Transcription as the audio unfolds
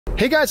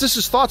Hey guys, this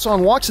is Thoughts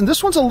on Walks, and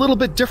this one's a little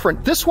bit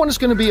different. This one is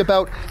going to be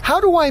about how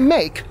do I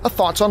make a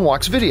Thoughts on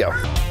Walks video.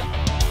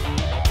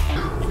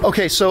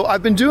 Okay, so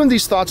I've been doing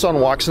these Thoughts on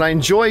Walks, and I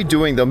enjoy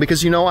doing them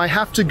because, you know, I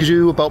have to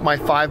do about my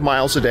 5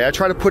 miles a day. I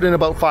try to put in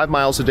about 5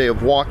 miles a day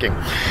of walking.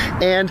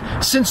 And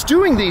since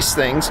doing these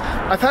things,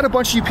 I've had a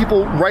bunch of you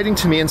people writing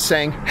to me and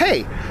saying,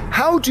 hey,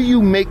 how do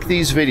you make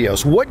these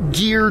videos? What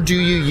gear do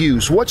you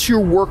use? What's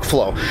your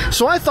workflow?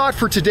 So I thought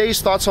for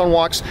today's Thoughts on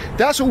Walks,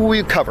 that's what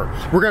we cover.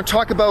 We're going to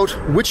talk about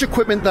which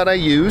equipment that I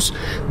use,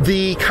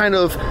 the kind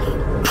of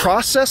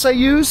process I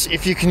use,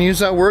 if you can use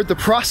that word, the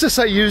process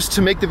I use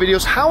to make the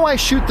videos, how I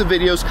shoot the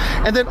videos,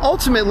 and then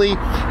ultimately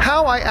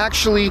how I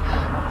actually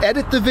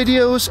edit the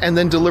videos and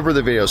then deliver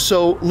the videos.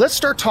 So let's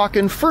start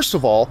talking first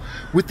of all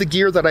with the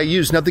gear that I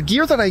use. Now the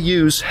gear that I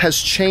use has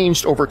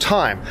changed over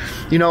time.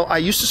 You know, I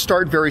used to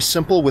start very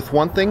simple with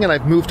one thing and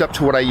I've moved up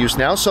to what I use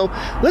now. So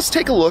let's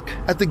take a look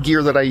at the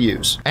gear that I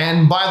use.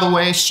 And by the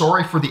way,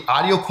 sorry for the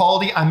audio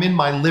quality. I'm in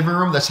my living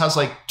room that has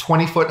like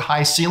 20-foot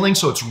high ceiling,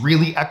 so it's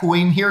really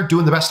echoing here,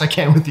 doing the best I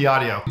can with the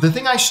audio. The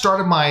thing I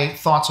started my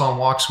Thoughts on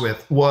Walks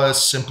with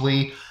was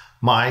simply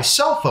my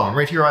cell phone.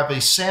 Right here I have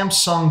a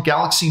Samsung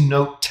Galaxy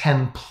Note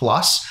 10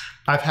 Plus.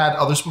 I've had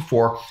others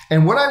before.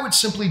 And what I would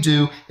simply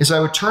do is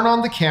I would turn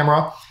on the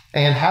camera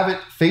and have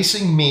it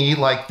facing me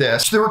like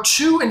this. So there were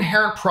two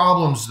inherent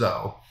problems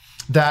though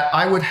that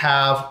I would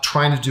have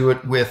trying to do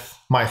it with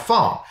my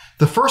phone.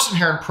 The first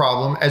inherent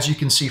problem, as you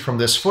can see from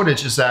this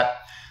footage, is that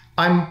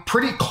I'm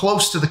pretty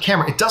close to the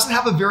camera. It doesn't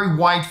have a very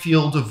wide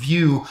field of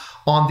view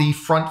on the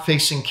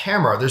front-facing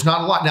camera. There's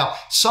not a lot. Now,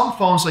 some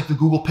phones like the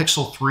Google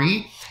Pixel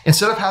 3,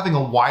 instead of having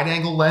a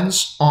wide-angle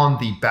lens on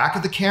the back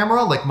of the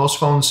camera, like most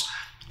phones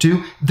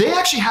do, they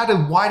actually had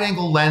a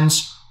wide-angle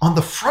lens on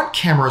the front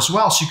camera as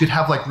well, so you could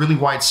have like really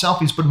wide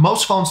selfies, but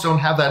most phones don't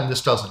have that and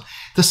this doesn't.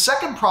 The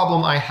second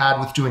problem I had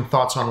with doing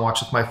Thoughts on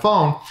Walks with my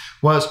phone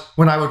was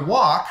when I would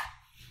walk,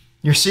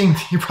 you're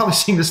probably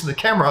seeing this in the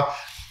camera,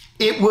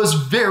 it was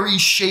very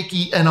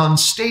shaky and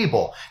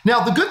unstable.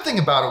 Now, the good thing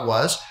about it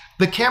was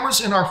the cameras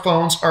in our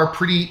phones are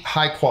pretty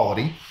high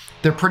quality.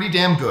 They're pretty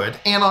damn good.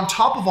 And on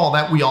top of all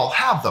that, we all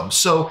have them.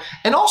 So,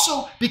 and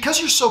also because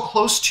you're so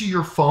close to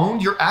your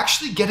phone, you're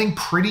actually getting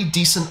pretty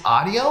decent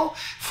audio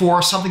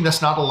for something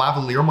that's not a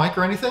lavalier mic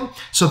or anything.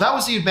 So that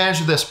was the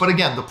advantage of this. But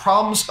again, the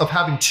problems of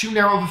having too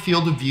narrow of a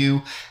field of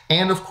view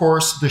and of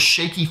course the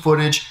shaky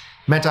footage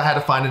meant I had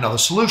to find another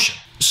solution.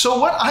 So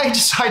what I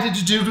decided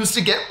to do was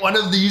to get one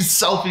of these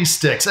selfie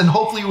sticks and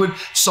hopefully it would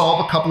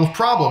solve a couple of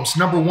problems.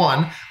 Number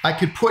one, I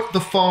could put the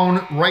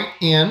phone right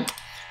in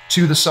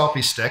to the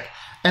selfie stick,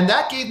 and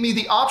that gave me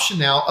the option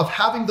now of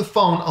having the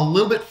phone a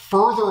little bit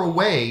further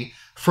away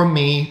from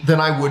me than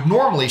I would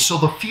normally, so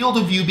the field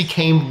of view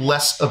became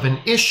less of an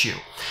issue.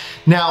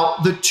 Now,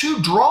 the two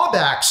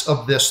drawbacks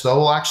of this though,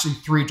 well actually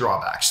three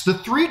drawbacks. The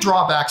three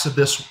drawbacks of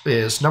this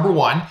is, number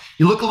one,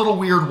 you look a little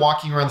weird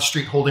walking around the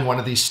street holding one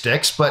of these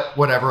sticks, but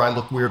whatever, I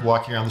look weird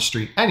walking around the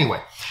street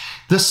anyway.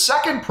 The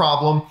second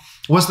problem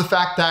was the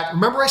fact that,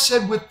 remember I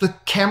said with the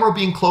camera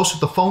being close, with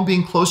the phone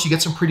being close, you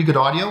get some pretty good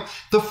audio?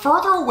 The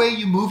further away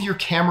you move your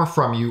camera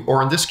from you,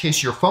 or in this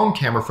case your phone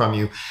camera from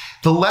you,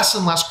 the less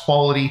and less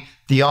quality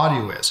the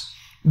audio is.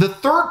 The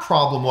third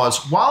problem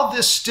was, while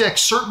this stick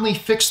certainly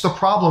fixed the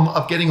problem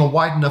of getting a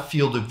wide enough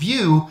field of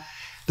view,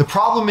 the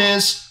problem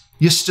is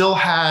you still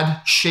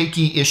had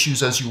shaky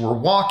issues as you were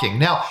walking.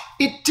 Now,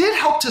 it did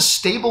help to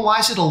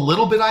stabilize it a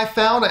little bit, I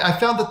found. I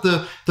found that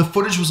the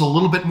footage was a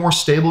little bit more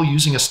stable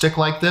using a stick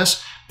like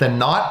this than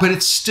not, but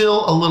it's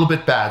still a little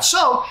bit bad.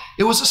 So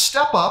it was a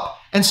step up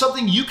and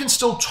something you can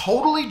still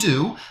totally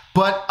do,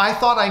 but I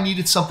thought I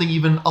needed something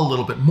even a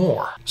little bit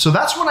more. So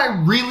that's when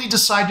I really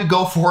decided to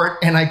go for it,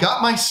 and I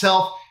got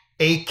myself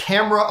a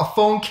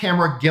phone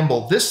camera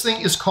gimbal. This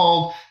thing is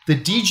called the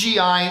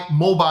DJI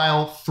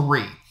Mobile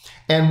 3.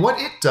 And what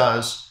it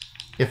does,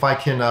 if I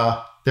can,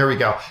 there we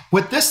go.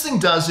 What this thing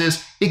does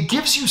is it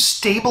gives you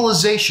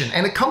stabilization,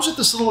 and it comes with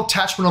this little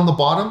attachment on the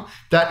bottom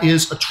that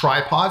is a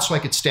tripod, so I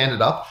could stand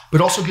it up,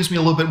 but also gives me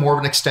a little bit more of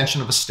an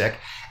extension of a stick.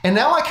 And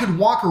now I could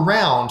walk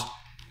around,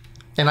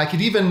 and I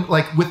could even,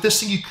 like with this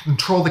thing, you can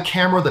control the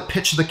camera, the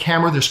pitch of the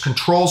camera, there's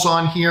controls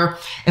on here,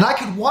 and I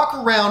could walk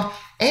around,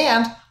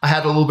 and I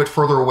had a little bit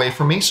further away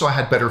from me, so I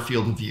had better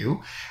field of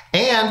view.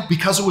 And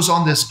because it was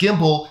on this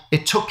gimbal,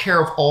 it took care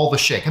of all the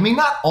shake. I mean,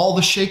 not all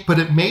the shake, but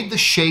it made the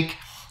shake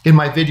in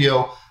my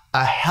video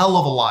a hell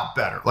of a lot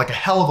better, like a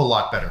hell of a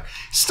lot better.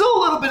 Still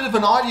a little bit of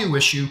an audio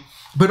issue,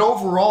 but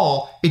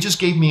overall, it just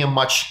gave me a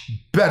much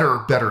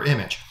better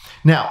image.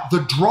 Now,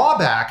 the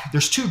drawback,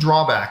 there's two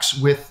drawbacks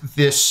with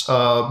this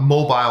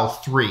Mobile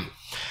 3.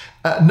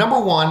 Number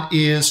one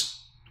is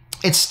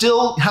it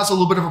still has a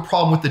little bit of a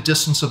problem with the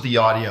distance of the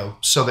audio,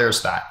 so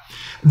there's that.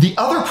 The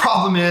other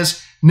problem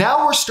is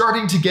now we're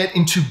starting to get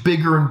into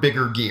bigger and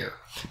bigger gear,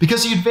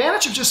 because the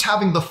advantage of just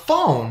having the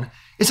phone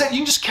is that you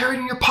can just carry it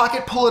in your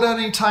pocket, pull it out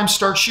anytime,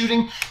 start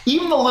shooting.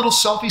 Even the little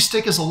selfie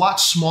stick is a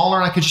lot smaller,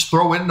 and I could just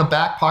throw it in the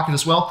back pocket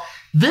as well.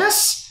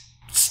 This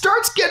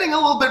starts getting a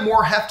little bit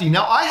more hefty.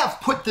 Now, I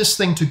have put this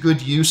thing to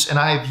good use, and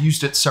I have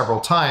used it several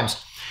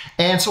times.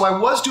 And so I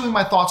was doing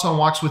my thoughts on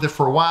walks with it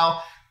for a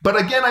while, but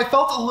again, I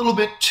felt a little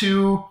bit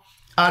too,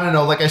 I don't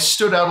know, like I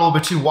stood out a little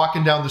bit too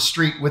walking down the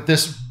street with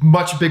this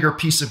much bigger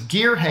piece of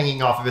gear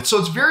hanging off of it. So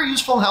it's very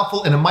useful and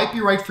helpful, and it might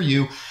be right for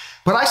you,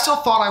 but I still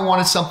thought I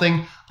wanted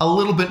something a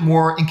little bit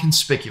more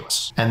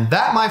inconspicuous. And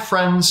that, my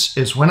friends,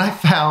 is when I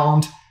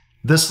found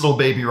this little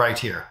baby right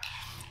here.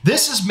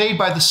 This is made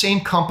by the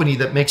same company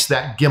that makes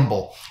that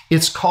gimbal.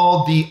 It's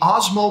called the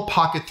Osmo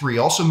Pocket 3,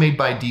 also made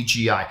by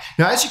DJI.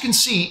 Now, as you can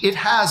see, it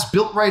has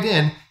built right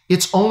in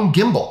its own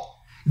gimbal.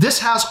 This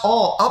has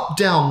all up,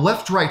 down,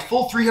 left, right,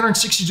 full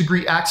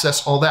 360-degree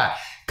access, all that.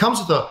 Comes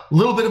with a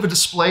little bit of a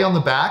display on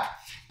the back,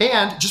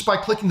 and just by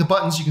clicking the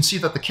buttons, you can see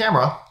that the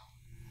camera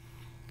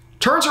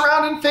turns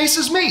around and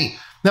faces me.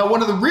 Now,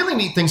 one of the really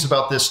neat things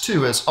about this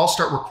too is, I'll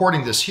start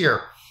recording this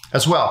here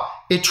as well.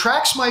 It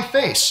tracks my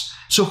face.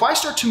 So if I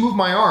start to move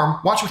my arm,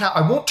 watch what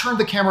happens. I won't turn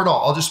the camera at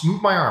all. I'll just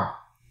move my arm.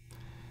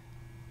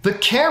 The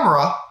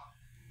camera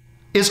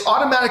is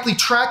automatically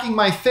tracking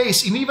my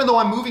face. And even though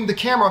I'm moving the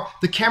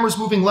camera's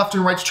moving left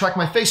and right to track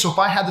my face. So if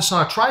I had this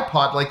on a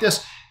tripod like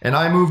this, and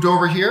I moved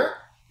over here,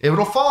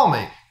 it'll follow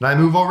me. And I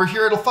move over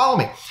here, it'll follow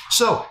me.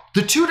 So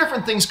the two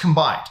different things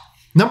combined.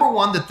 Number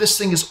one, that this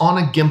thing is on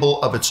a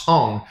gimbal of its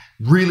own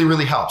really,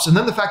 really helps. And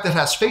then the fact that it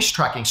has face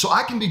tracking, so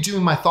I can be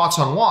doing my thoughts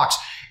on walks,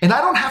 and I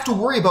don't have to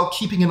worry about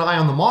keeping an eye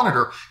on the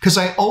monitor because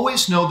I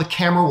always know the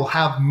camera will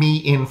have me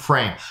in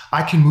frame.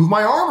 I can move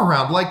my arm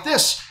around like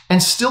this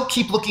and still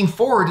keep looking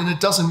forward, and it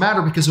doesn't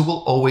matter because it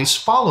will always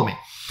follow me.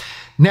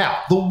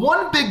 Now, the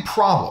one big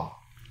problem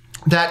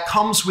that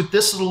comes with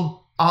this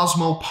little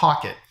Osmo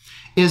Pocket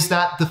is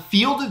that the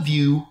field of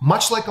view,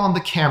 much like on the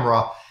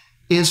camera,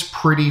 is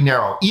pretty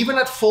narrow. Even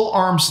at full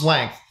arm's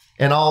length,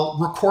 and I'll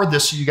record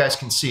this so you guys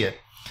can see it.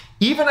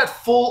 Even at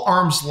full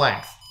arm's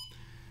length,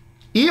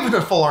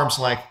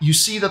 you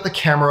see that the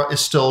camera is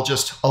still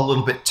just a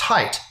little bit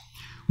tight.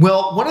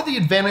 Well, one of the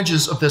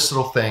advantages of this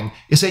little thing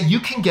is that you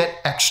can get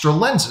extra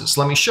lenses.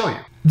 Let me show you.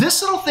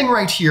 This little thing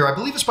right here, I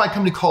believe it's by a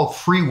company called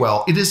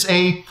Freewell. It is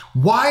a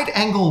wide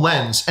angle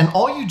lens, and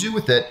all you do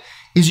with it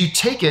is you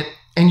take it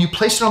and you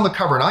place it on the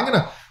cover. And I'm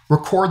gonna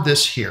record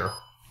this here.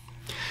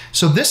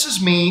 So this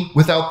is me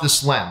without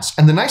this lens.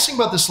 And the nice thing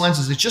about this lens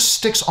is it just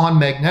sticks on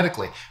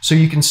magnetically. So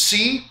you can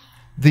see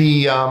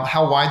the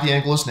how wide the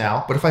angle is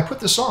now. But if I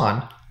put this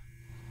on,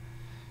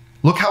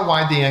 look how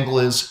wide the angle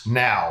is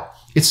now.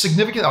 It's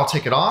significant. I'll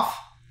take it off.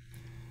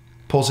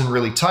 Pulls in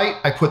really tight.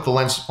 I put the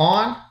lens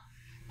on,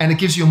 and it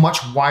gives you a much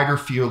wider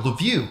field of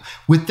view.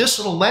 With this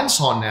little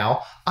lens on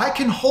now, I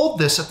can hold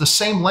this at the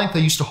same length I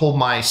used to hold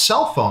my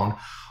cell phone,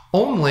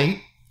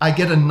 only I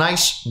get a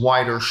nice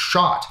wider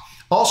shot.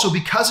 Also,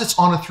 because it's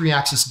on a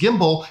 3-axis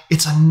gimbal,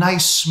 it's a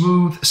nice,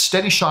 smooth,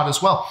 steady shot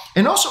as well.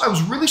 And also, I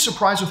was really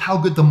surprised with how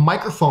good the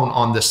microphone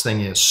on this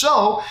thing is.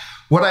 So,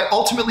 what I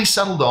ultimately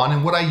settled on,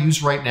 and what I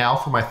use right now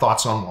for my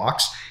thoughts on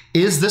walks,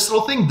 is this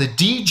little thing, the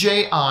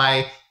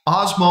DJI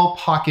Osmo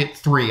Pocket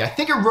 3. I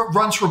think it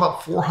runs for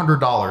about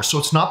 $400, so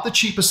it's not the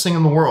cheapest thing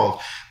in the world.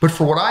 But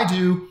for what I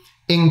do,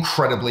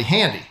 incredibly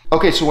handy.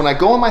 Okay, so when I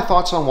go on my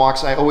thoughts on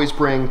walks, I always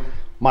bring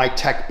my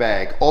tech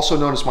bag, also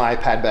known as my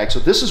iPad bag. So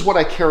this is what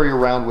I carry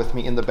around with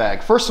me in the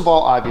bag. First of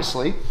all,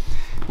 obviously,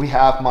 we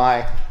have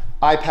my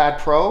iPad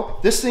Pro.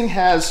 This thing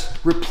has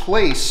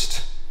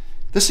replaced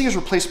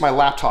my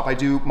laptop. I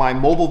do my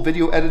mobile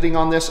video editing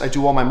on this. I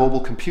do all my mobile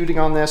computing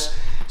on this.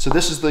 So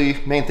this is the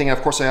main thing. And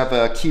of course, I have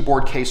a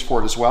keyboard case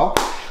for it as well.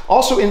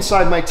 Also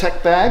inside my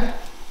tech bag,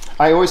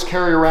 I always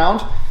carry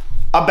around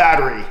a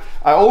battery.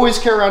 I always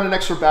carry around an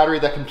extra battery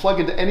that can plug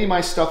into any of my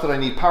stuff that I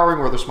need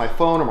powering, whether it's my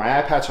phone or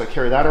my iPad, so I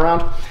carry that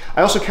around.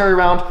 I also carry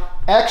around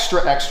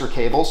extra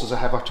cables, as I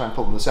have a time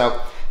pulling this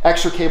out,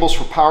 extra cables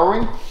for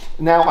powering.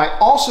 Now, I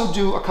also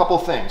do a couple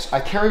things.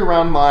 I carry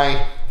around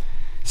my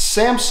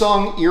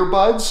Samsung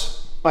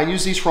earbuds. I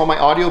use these for all my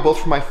audio, both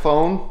for my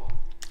phone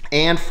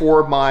and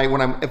for when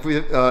I'm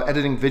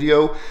editing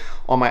video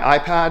on my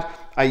iPad.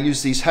 I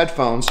use these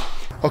headphones.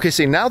 Okay,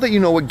 so now that you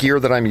know what gear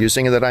that I'm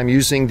using and that I'm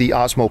using the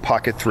Osmo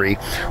Pocket 3,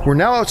 we're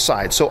now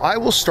outside, so I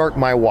will start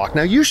my walk.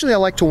 Now, usually I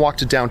like to walk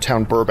to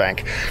downtown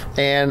Burbank,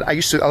 and I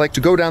like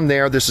to go down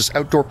there. There's this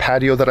outdoor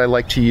patio that I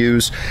like to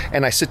use,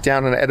 and I sit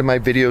down and I edit my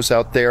videos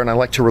out there, and I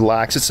like to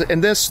relax.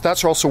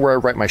 That's also where I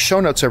write my show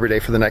notes every day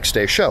for the next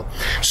day's show.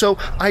 So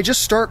I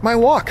just start my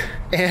walk,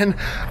 and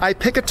I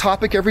pick a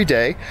topic every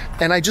day,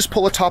 and I just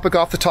pull a topic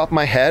off the top of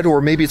my head, or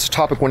maybe it's a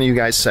topic one of you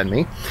guys send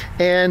me,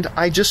 and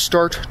I just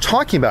start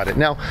talking about it.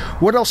 Now,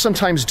 what I'll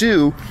sometimes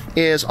do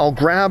is I'll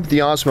grab the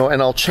Osmo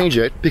and I'll change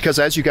it, because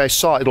as you guys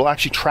saw, it'll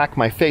actually track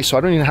my face, so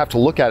I don't even have to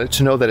look at it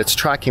to know that it's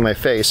tracking my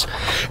face.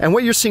 And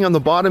what you're seeing on the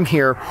bottom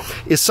here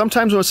is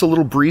sometimes when it's a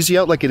little breezy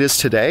out like it is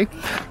today,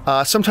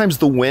 sometimes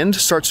the wind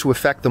starts to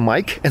affect the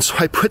mic, and so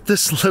I put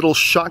this little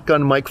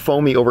shotgun mic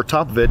foamy over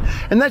top of it,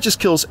 and that just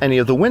kills any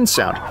of the wind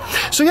sound.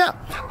 So yeah,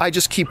 I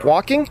just keep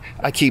walking,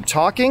 I keep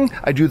talking,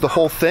 I do the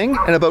whole thing,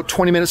 and about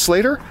 20 minutes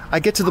later, I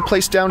get to the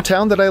place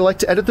downtown that I like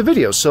to edit the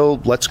videos,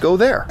 so let's go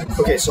there.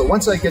 Okay, so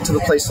once I get to the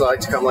place that I like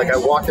to come, like I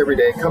walk every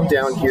day, come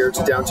down here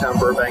to downtown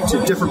Burbank,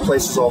 to different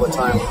places all the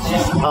time.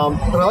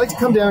 But I like to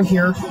come down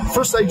here.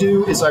 First I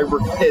do is I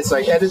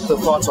edit the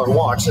thoughts on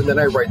walks, and then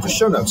I write the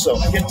show notes. So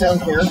I get down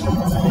here,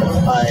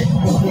 I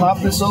pop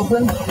this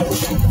open,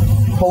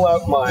 pull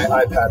out my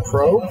iPad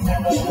Pro,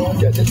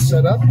 get it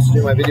set up to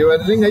do my video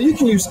editing. Now you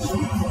can use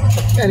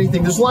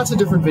anything. There's lots of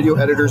different video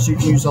editors you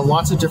can use on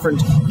lots of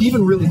different,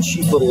 even really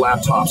cheap little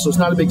laptops, so it's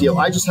not a big deal.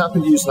 I just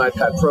happen to use an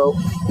iPad Pro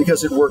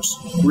because it works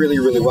really,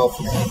 really well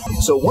for me.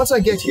 So once I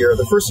get here,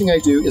 the first thing I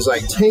do is I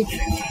take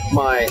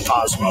my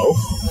Osmo.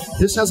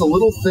 This has a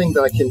little thing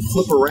that I can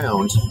flip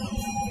around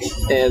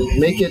and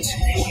make it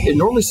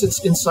normally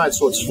sits inside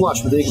so it's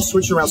flush, but then you can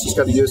switch it around so it's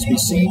got a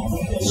USB-C,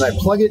 and I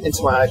plug it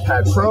into my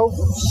iPad Pro,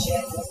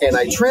 and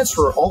I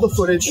transfer all the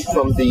footage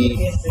from the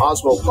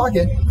Osmo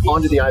Pocket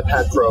onto the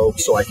iPad Pro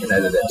so I can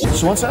edit it.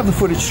 So once I have the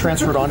footage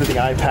transferred onto the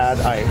iPad,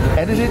 I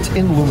edit it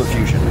in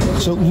LumaFusion.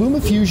 So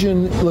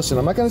LumaFusion, listen,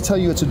 I'm not going to tell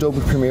you it's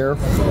Adobe Premiere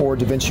or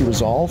DaVinci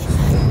Resolve,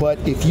 but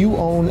if you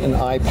own an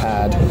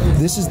iPad,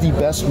 this is the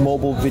best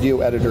mobile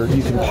video editor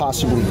you can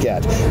possibly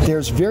get.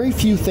 There's very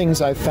few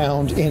things I've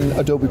found in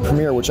Adobe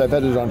Premiere, which I've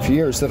edited on for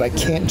years, that I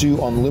can't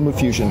do on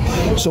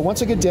LumaFusion. So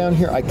once I get down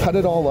here, I cut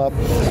it all up,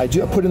 I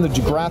put in the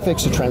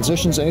graphics, the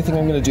transitions, anything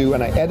I'm going to do,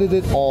 and I edit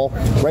it all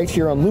right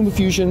here on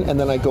LumaFusion, and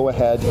then I go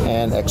ahead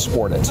and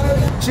export it.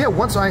 So yeah,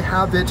 once I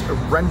have it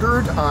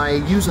rendered,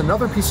 I use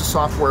another piece of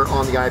software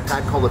on the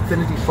iPad called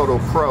Affinity Photo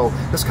Pro.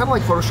 It's kind of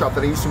like Photoshop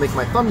that I used to make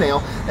my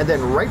thumbnail, and then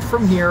right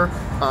from here,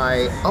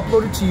 I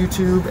upload it to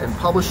YouTube and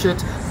publish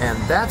it, and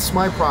that's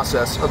my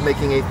process of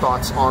making a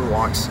Thoughts on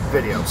Walks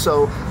video.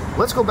 So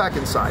let's go back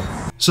inside.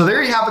 So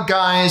there you have it,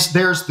 guys.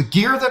 There's the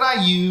gear that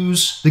I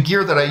use, the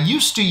gear that I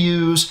used to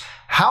use,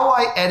 how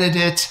I edit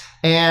it,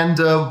 and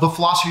the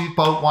philosophy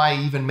about why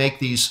I even make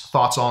these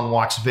Thoughts on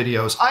Walks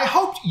videos. I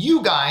hope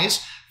you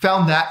guys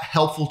found that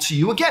helpful to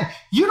you. Again,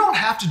 you don't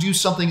have to do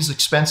something as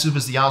expensive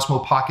as the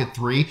Osmo Pocket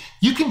 3.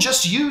 You can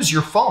just use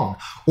your phone.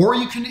 Or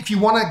you can, if you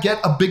want to get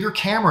a bigger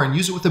camera and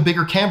use it with a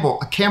bigger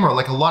camera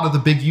like a lot of the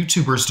big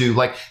YouTubers do.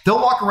 Like,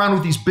 they'll walk around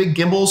with these big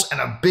gimbals and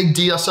a big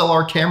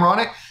DSLR camera on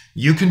it.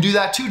 You can do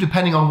that too,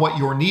 depending on what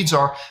your needs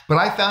are. But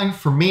I found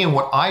for me and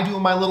what I do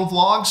in my little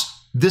vlogs,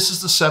 this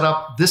is the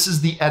setup, this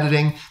is the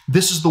editing,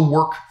 this is the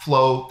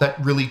workflow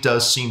that really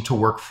does seem to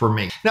work for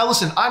me. Now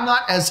listen, I'm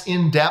not as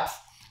in-depth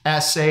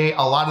as, say,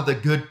 a lot of the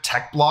good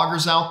tech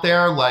bloggers out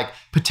there like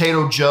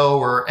Potato Joe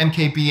or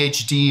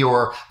MKBHD,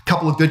 or a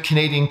couple of good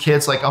Canadian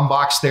kids like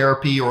Unbox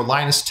Therapy or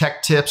Linus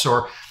Tech Tips,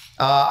 or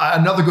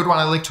another good one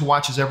I like to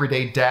watch is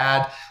Everyday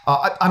Dad.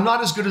 I'm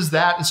not as good as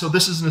that, and so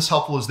this isn't as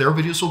helpful as their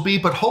videos will be,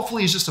 but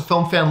hopefully as just a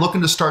film fan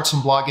looking to start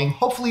some blogging,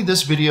 hopefully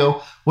this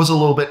video was a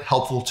little bit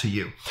helpful to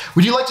you.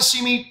 Would you like to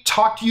see me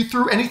talk to you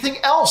through anything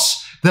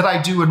else that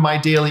I do in my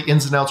daily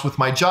ins and outs with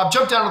my job?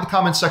 Jump down to the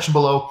comments section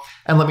below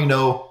and let me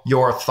know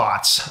your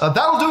thoughts.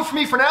 That'll do it for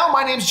me for now.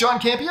 My name's John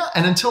Campea,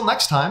 and until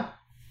next time,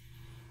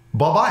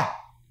 bye-bye.